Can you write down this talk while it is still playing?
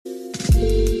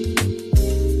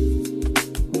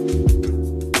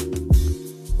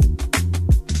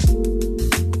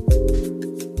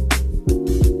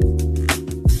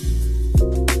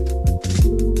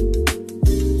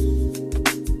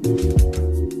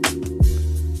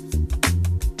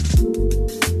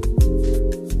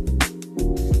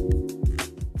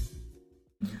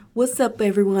What's up,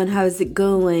 everyone? How is it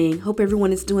going? Hope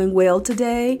everyone is doing well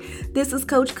today. This is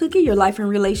Coach Cookie, your life and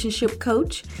relationship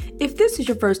coach. If this is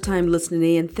your first time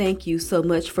listening in, thank you so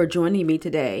much for joining me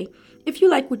today. If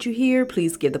you like what you hear,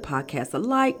 please give the podcast a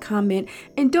like, comment,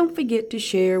 and don't forget to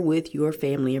share with your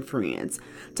family and friends.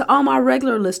 To all my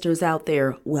regular listeners out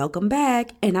there, welcome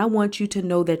back, and I want you to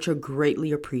know that you're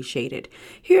greatly appreciated.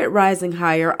 Here at Rising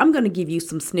Higher, I'm going to give you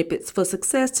some snippets for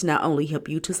success to not only help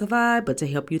you to survive, but to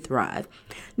help you thrive.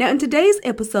 Now, in today's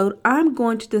episode, I'm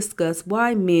going to discuss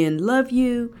why men love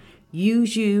you,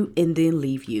 use you, and then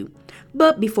leave you.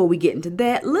 But before we get into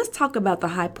that, let's talk about the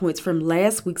high points from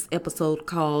last week's episode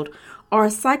called Are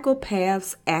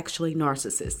Psychopaths Actually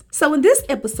Narcissists? So in this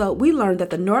episode, we learned that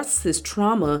the narcissist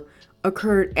trauma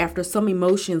occurred after some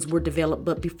emotions were developed,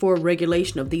 but before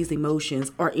regulation of these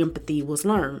emotions or empathy was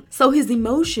learned. So his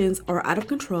emotions are out of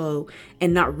control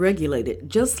and not regulated,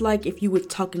 just like if you were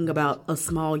talking about a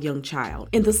small young child.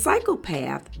 In the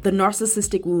psychopath, the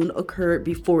narcissistic wound occurred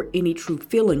before any true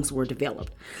feelings were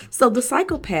developed. So the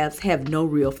psychopaths have no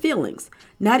real feelings,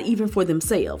 not even for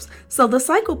themselves. So the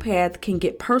psychopath can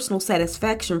get personal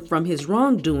satisfaction from his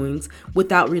wrongdoings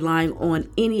without relying on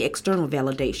any external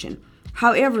validation.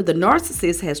 However, the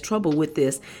narcissist has trouble with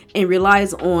this and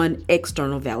relies on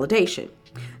external validation.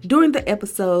 During the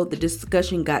episode, the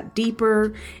discussion got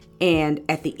deeper, and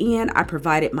at the end, I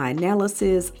provided my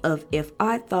analysis of if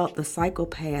I thought the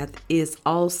psychopath is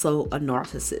also a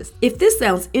narcissist. If this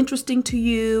sounds interesting to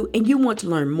you and you want to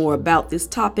learn more about this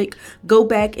topic, go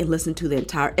back and listen to the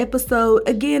entire episode.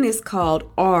 Again, it's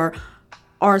called Are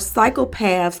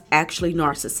psychopaths actually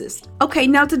narcissists? Okay,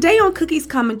 now today on Cookie's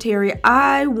Commentary,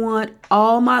 I want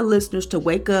all my listeners to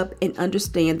wake up and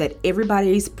understand that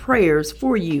everybody's prayers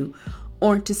for you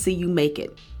aren't to see you make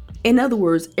it. In other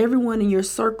words, everyone in your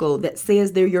circle that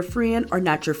says they're your friend are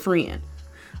not your friend.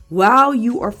 While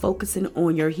you are focusing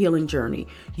on your healing journey,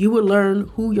 you will learn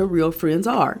who your real friends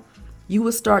are. You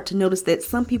will start to notice that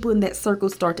some people in that circle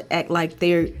start to act like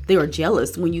they are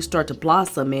jealous when you start to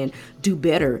blossom and do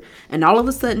better. And all of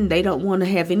a sudden, they don't want to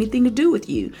have anything to do with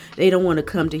you. They don't want to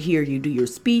come to hear you do your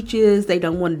speeches. They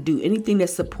don't want to do anything that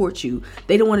supports you.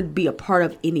 They don't want to be a part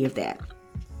of any of that.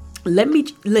 Let me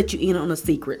let you in on a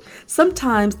secret.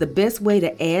 Sometimes the best way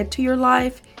to add to your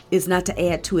life is not to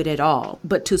add to it at all,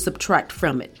 but to subtract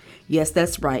from it. Yes,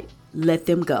 that's right. Let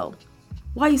them go.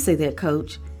 Why you say that,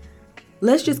 Coach?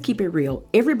 Let's just keep it real.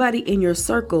 Everybody in your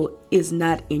circle is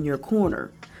not in your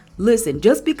corner. Listen,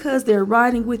 just because they're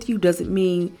riding with you doesn't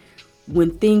mean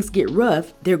when things get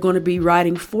rough, they're going to be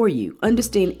riding for you.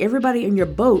 Understand, everybody in your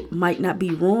boat might not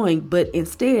be rowing, but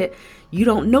instead, you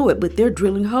don't know it, but they're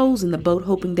drilling holes in the boat,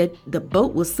 hoping that the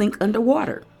boat will sink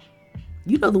underwater.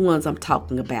 You know the ones I'm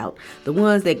talking about, the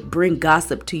ones that bring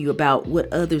gossip to you about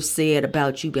what others said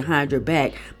about you behind your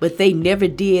back, but they never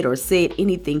did or said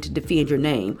anything to defend your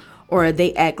name. Or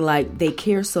they act like they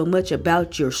care so much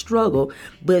about your struggle,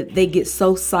 but they get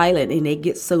so silent and they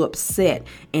get so upset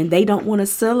and they don't want to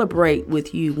celebrate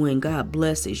with you when God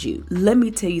blesses you. Let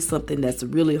me tell you something that's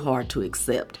really hard to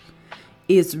accept.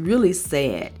 It's really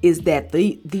sad is that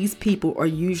these people are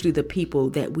usually the people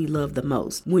that we love the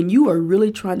most. When you are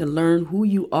really trying to learn who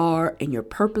you are and your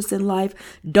purpose in life,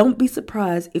 don't be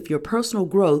surprised if your personal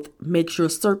growth makes your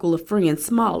circle of friends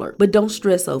smaller, but don't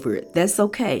stress over it. That's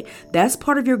okay. That's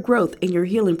part of your growth and your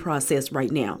healing process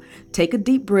right now. Take a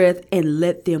deep breath and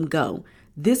let them go.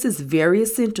 This is very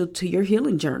essential to your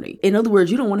healing journey. In other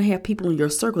words, you don't want to have people in your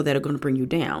circle that are going to bring you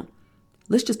down.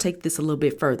 Let's just take this a little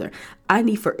bit further. I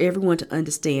need for everyone to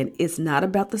understand it's not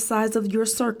about the size of your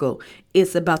circle.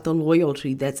 It's about the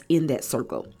loyalty that's in that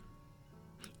circle.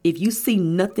 If you see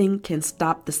nothing can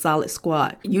stop the solid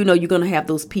squad, you know you're going to have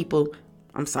those people.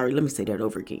 I'm sorry, let me say that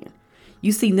over again.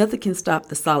 You see nothing can stop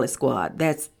the solid squad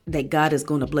that God is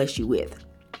going to bless you with.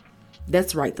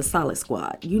 That's right, the solid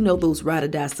squad. You know those ride or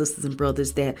die sisters and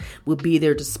brothers that will be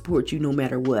there to support you no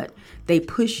matter what. They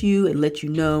push you and let you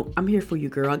know, I'm here for you,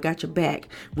 girl. I got your back.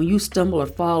 When you stumble or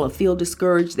fall or feel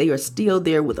discouraged, they are still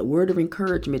there with a word of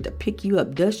encouragement to pick you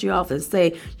up, dust you off, and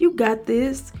say, you got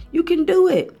this. You can do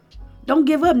it. Don't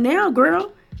give up now,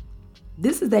 girl.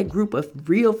 This is that group of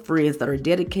real friends that are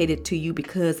dedicated to you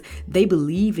because they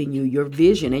believe in you, your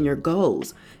vision, and your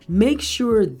goals. Make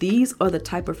sure these are the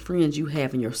type of friends you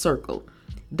have in your circle.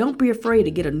 Don't be afraid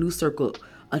to get a new circle.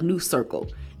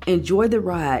 Enjoy the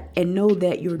ride and know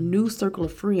that your new circle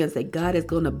of friends that God is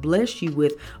going to bless you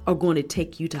with are going to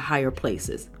take you to higher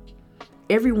places.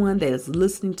 Everyone that is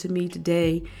listening to me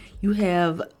today, you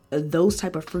have those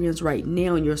type of friends right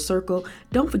now in your circle.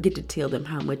 Don't forget to tell them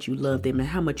how much you love them and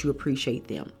how much you appreciate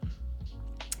them.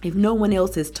 If no one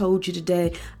else has told you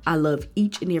today, I love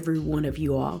each and every one of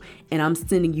you all, and I'm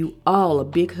sending you all a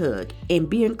big hug, and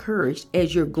be encouraged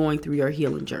as you're going through your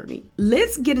healing journey.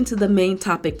 Let's get into the main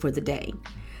topic for the day.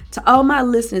 To all my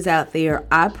listeners out there,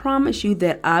 I promise you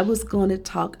that I was going to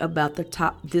talk about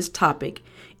this topic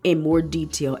in more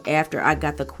detail after I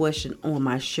got the question on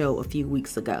my show a few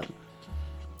weeks ago.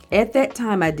 At that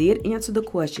time, I did answer the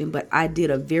question, but I did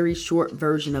a very short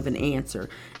version of an answer,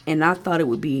 and I thought it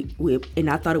would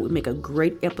make a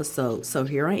great episode. So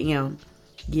here I am,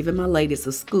 giving my ladies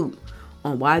a scoop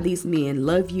on why these men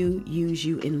love you, use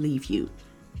you, and leave you.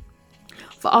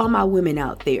 For all my women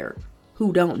out there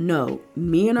who don't know,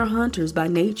 men are hunters by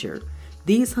nature.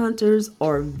 These hunters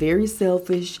are very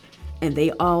selfish, and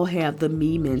they all have the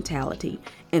me mentality,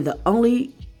 and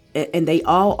they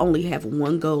all only have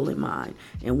one goal in mind.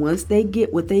 And once they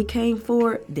get what they came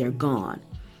for, they're gone.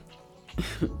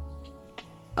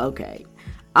 Okay,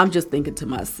 I'm just thinking to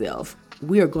myself,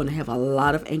 we are going to have a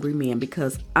lot of angry men,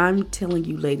 because I'm telling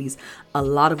you ladies, a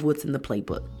lot of what's in the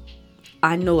playbook.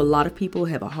 I know a lot of people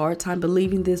have a hard time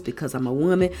believing this because I'm a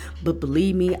woman, but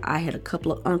believe me, I had a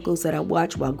couple of uncles that I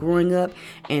watched while growing up,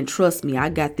 and trust me, I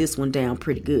got this one down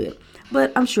pretty good.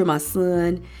 But I'm sure my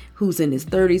son, who's in his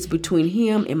 30s, between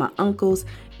him and my uncles,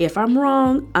 if I'm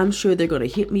wrong, I'm sure they're going to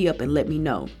hit me up and let me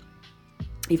know.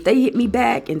 If they hit me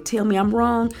back and tell me I'm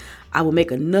wrong, I will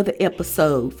make another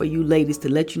episode for you ladies to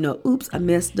let you know, oops, I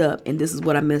messed up, and this is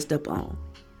what I messed up on.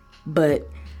 But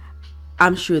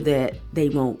I'm sure that they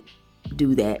won't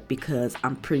do that, because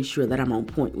I'm pretty sure that I'm on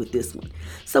point with this one.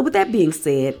 So with that being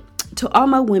said, to all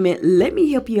my women, let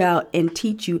me help you out and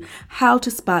teach you how to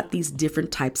spot these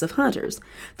different types of hunters.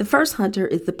 The first hunter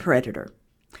is the predator.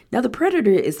 Now, the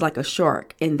predator is like a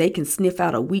shark, and they can sniff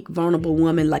out a weak, vulnerable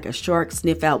woman like a shark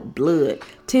sniff out blood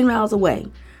 10 miles away.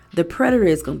 The predator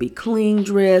is going to be clean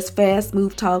dressed, fast,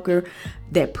 smooth talker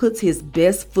that puts his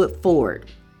best foot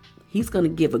forward. He's going to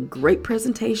give a great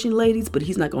presentation, ladies, but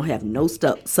he's not going to have no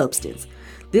substance.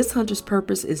 This hunter's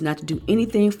purpose is not to do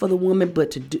anything for the woman,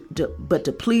 but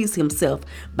to please himself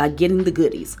by getting the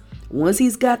goodies. Once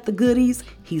he's got the goodies,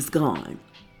 he's gone.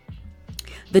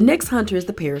 The next hunter is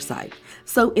the parasite.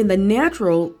 So in the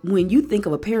natural, when you think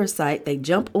of a parasite, they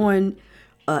jump on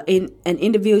in an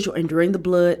individual and drain the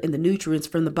blood and the nutrients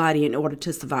from the body in order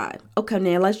to survive. Okay,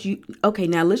 now let's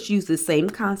use the same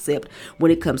concept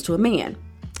when it comes to a man.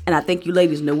 And I think you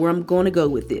ladies know where I'm going to go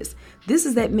with this. This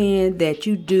is that man that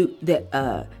you do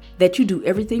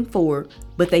everything for,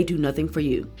 but they do nothing for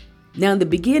you. Now, in the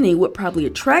beginning, what probably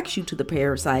attracts you to the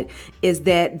parasite is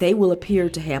that they will appear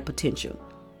to have potential.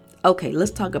 Okay,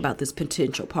 let's talk about this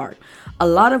potential part. A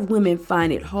lot of women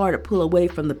find it hard to pull away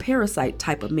from the parasite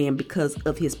type of man because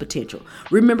of his potential.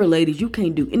 Remember, ladies, you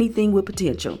can't do anything with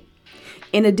potential.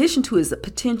 In addition to his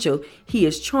potential, he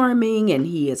is charming and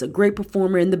he is a great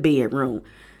performer in the bedroom.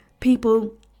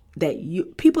 People that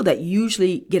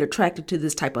usually get attracted to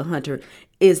this type of hunter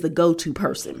is the go-to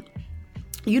person.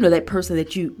 You know, that person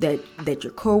that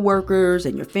your coworkers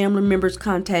and your family members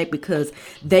contact because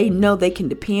they know they can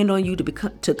depend on you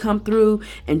to come through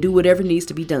and do whatever needs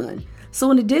to be done. So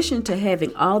in addition to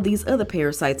having all these other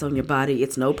parasites on your body,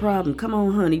 it's no problem. Come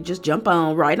on, honey, just jump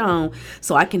on right on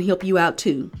so I can help you out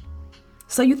too.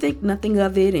 So you think nothing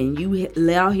of it and you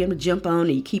allow him to jump on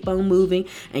and you keep on moving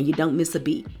and you don't miss a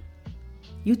beat.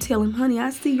 You tell him, honey, I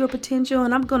see your potential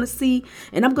and I'm going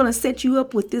to set you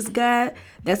up with this guy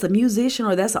that's a musician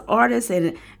or that's an artist,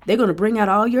 and they're going to bring out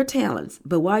all your talents.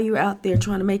 But while you're out there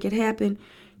trying to make it happen,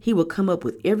 he will come up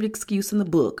with every excuse in the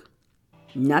book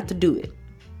not to do it.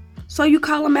 So you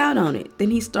call him out on it. Then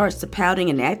he starts to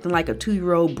pouting and acting like a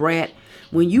 2-year-old brat.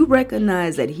 When you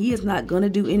recognize that he is not going to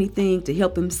do anything to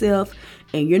help himself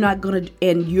and you're not going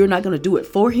to do it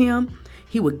for him,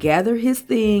 he will gather his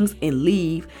things and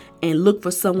leave and look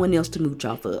for someone else to mooch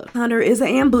off of. Hunter is an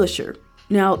ambusher.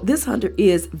 Now, this hunter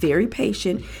is very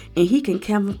patient and he can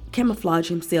camouflage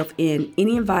himself in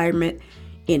any environment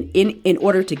in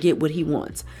order to get what he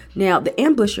wants. Now, the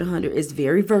ambusher hunter is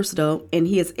very versatile and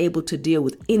he is able to deal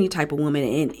with any type of woman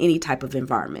in any type of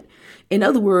environment. In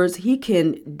other words, he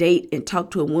can date and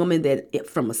talk to a woman that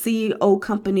from a CEO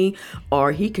company,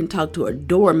 or he can talk to a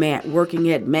doormat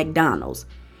working at McDonald's.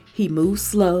 He moves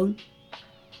slow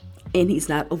and he's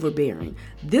not overbearing.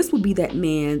 This will be that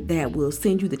man that will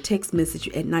send you the text message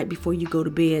at night before you go to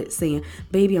bed saying,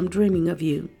 baby, I'm dreaming of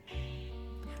you.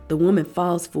 The woman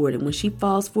falls for it. And when she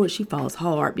falls for it, she falls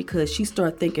hard because she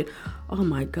starts thinking, oh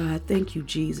my God, thank you,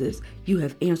 Jesus. You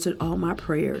have answered all my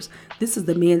prayers. This is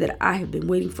the man that I have been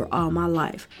waiting for all my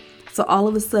life. So all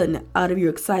of a sudden, out of your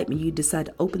excitement, you decide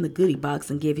to open the goodie box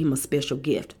and give him a special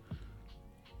gift.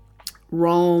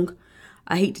 Wrong.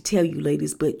 I hate to tell you,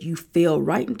 ladies, but you fell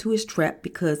right into his trap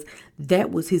because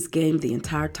that was his game the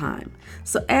entire time.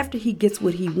 So after he gets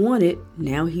what he wanted,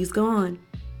 now he's gone.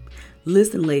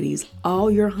 Listen, ladies, all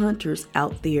your hunters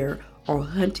out there are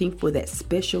hunting for that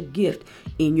special gift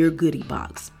in your goodie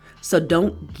box. So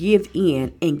don't give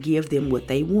in and give them what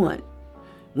they want.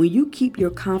 When you keep your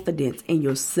confidence and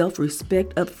your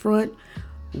self-respect up front,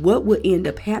 what will end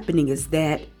up happening is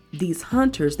that these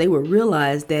hunters, they will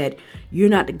realize that you're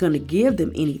not going to give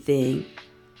them anything.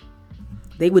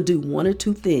 They would do one or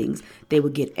two things. They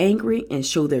would get angry and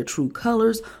show their true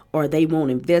colors, or they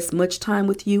won't invest much time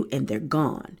with you and they're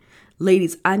gone.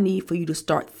 Ladies, I need for you to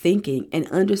start thinking and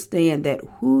understand that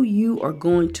who you are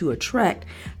going to attract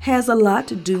has a lot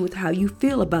to do with how you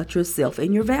feel about yourself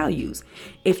and your values.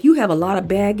 If you have a lot of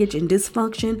baggage and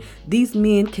dysfunction, these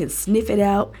men can sniff it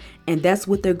out, and that's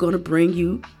what they're going to bring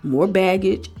you, more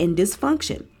baggage and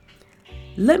dysfunction.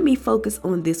 Let me focus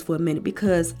on this for a minute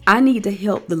because I need to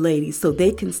help the ladies so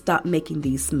they can stop making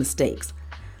these mistakes.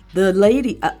 The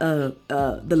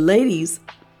ladies,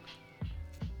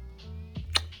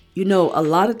 you know, a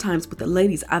lot of times with the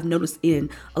ladies, I've noticed in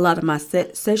a lot of my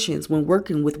sessions when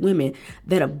working with women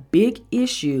that a big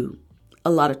issue a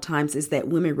lot of times is that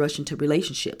women rush into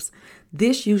relationships.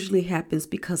 This usually happens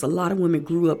because a lot of women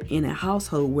grew up in a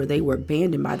household where they were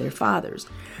abandoned by their fathers.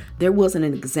 There wasn't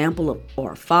an example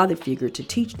or a father figure to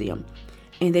teach them,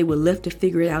 and they were left to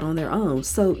figure it out on their own.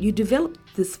 So you develop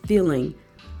this feeling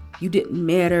you didn't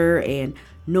matter and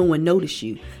no one noticed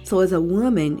you. So as a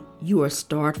woman, you are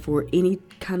starved for any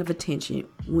kind of attention,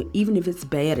 even if it's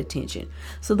bad attention.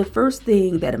 So the first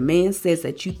thing that a man says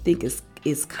that you think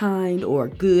is kind or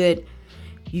good,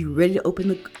 you ready to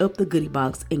open up the goodie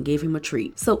box and give him a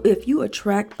treat. So if you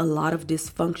attract a lot of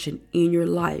dysfunction in your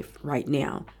life right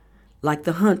now, like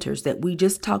the hunters that we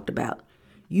just talked about,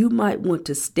 you might want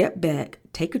to step back,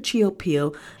 take a chill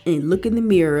pill, and look in the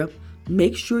mirror.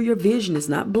 Make sure your vision is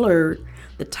not blurred.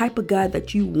 The type of guy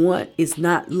that you want is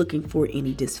not looking for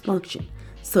any dysfunction.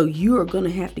 So you are going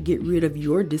to have to get rid of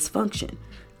your dysfunction.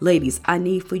 Ladies, I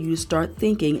need for you to start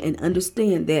thinking and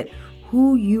understand that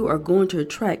who you are going to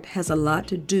attract has a lot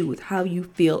to do with how you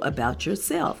feel about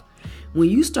yourself. When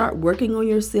you start working on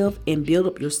yourself and build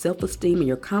up your self-esteem and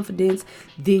your confidence,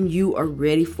 then you are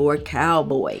ready for a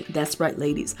cowboy. That's right,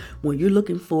 ladies. When you're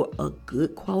looking for a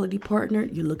good quality partner,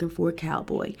 you're looking for a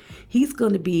cowboy. He's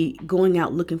going to be going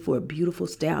out looking for a beautiful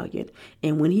stallion.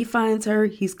 And when he finds her,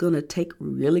 he's going to take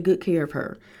really good care of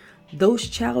her. Those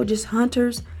childish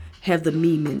hunters have the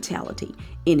me mentality.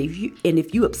 And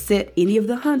if you upset any of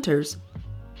the hunters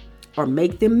or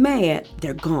make them mad,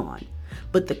 they're gone.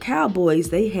 But the cowboys,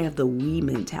 they have the we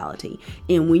mentality.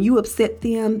 And when you upset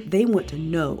them, they want to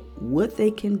know what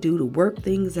they can do to work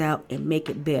things out and make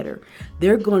it better.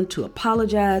 They're going to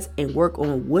apologize and work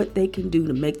on what they can do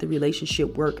to make the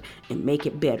relationship work and make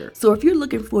it better. So if you're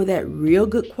looking for that real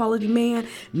good quality man,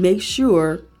 make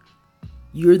sure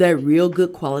you're that real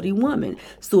good quality woman.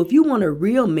 So if you want a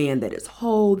real man that is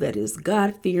whole, that is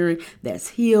God-fearing, that's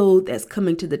healed, that's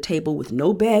coming to the table with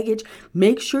no baggage,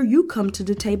 make sure you come to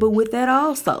the table with that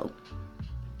also.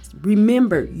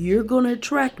 Remember, you're going to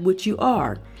attract what you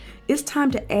are. It's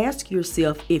time to ask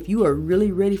yourself if you are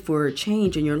really ready for a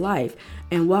change in your life.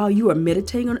 And while you are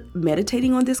meditating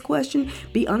on this question,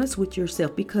 be honest with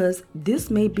yourself, because this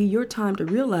may be your time to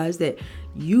realize that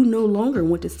you no longer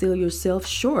want to sell yourself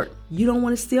short. You don't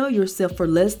want to sell yourself for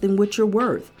less than what you're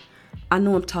worth. I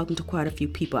know I'm talking to quite a few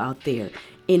people out there.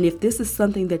 And if this is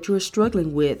something that you're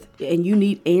struggling with and you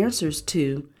need answers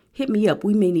to, hit me up.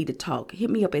 We may need to talk. Hit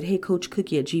me up at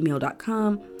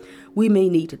heycoachcookie@gmail.com. We may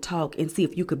need to talk and see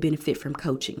if you could benefit from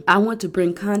coaching. I want to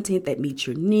bring content that meets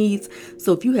your needs.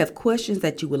 So if you have questions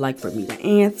that you would like for me to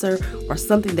answer or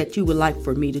something that you would like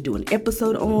for me to do an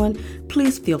episode on,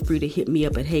 please feel free to hit me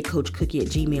up at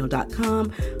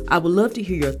heycoachcookie@gmail.com. I would love to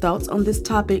hear your thoughts on this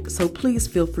topic, so please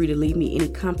feel free to leave me any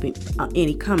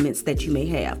comments that you may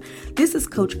have. This is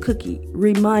Coach Cookie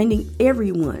reminding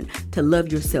everyone to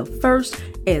love yourself first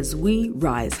as we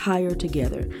rise higher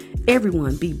together.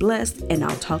 Everyone be blessed, and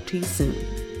I'll talk to you soon.